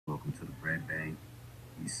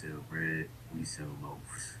We sell bread, we sell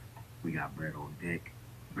loaves. We got bread on deck,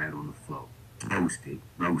 bread on the floor. Toast it.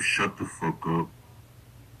 Bro, shut the fuck up.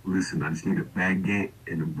 Listen, I just need a baguette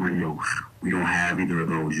and a brioche. We don't have either of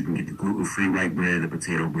those. You can get the gluten-free white bread, the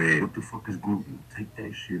potato bread. What the fuck is gluten? Take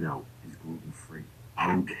that shit out. It's gluten-free. I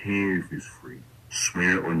don't care if it's free.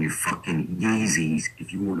 Swear on your fucking Yeezys.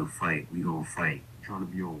 If you want to fight, we gonna fight. You trying to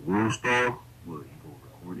be on World Star? Well, you gonna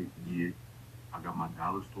record it? Yeah. I got my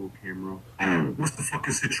dollar store camera. What's the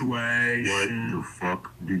fucking situation? What the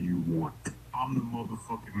fuck do you want? I'm the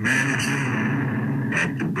motherfucking manager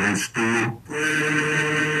at the bread store.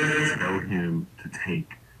 Tell him to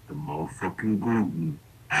take the motherfucking gluten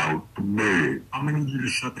out the bread. I'm gonna need you to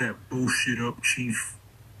shut that bullshit up, Chief.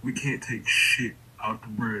 We can't take shit out the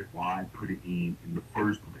bread. Why put it in the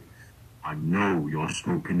first place? I know y'all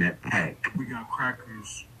smoking that pack. We got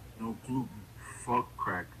crackers, no gluten. Fuck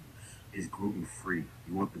crackers. It's gluten free.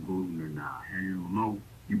 You want the gluten or not? Hell no.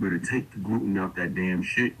 You better take the gluten out that damn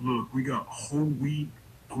shit. Look, we got whole wheat,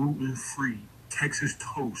 gluten free. Texas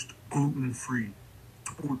toast, gluten free.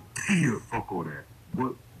 Tortilla. Fuck all that.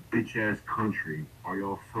 What bitch ass country are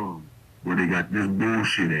y'all from where they got this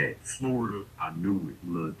bullshit at? Florida. I knew it.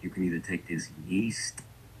 Look, you can either take this yeast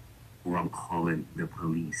or I'm calling the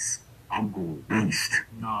police. I'm going waste.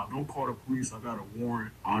 Nah, don't call the police. I got a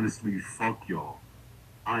warrant. Honestly, fuck y'all.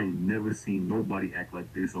 I ain't never seen nobody act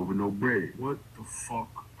like this over no bread. What the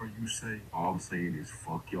fuck are you saying? All I'm saying is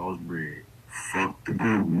fuck y'all's bread. Fuck the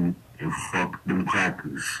gluten and fuck them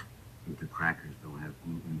crackers. If the crackers don't have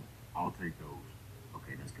gluten, I'll take those.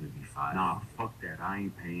 Okay, that's gonna be fine. Nah, fuck that. I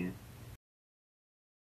ain't paying.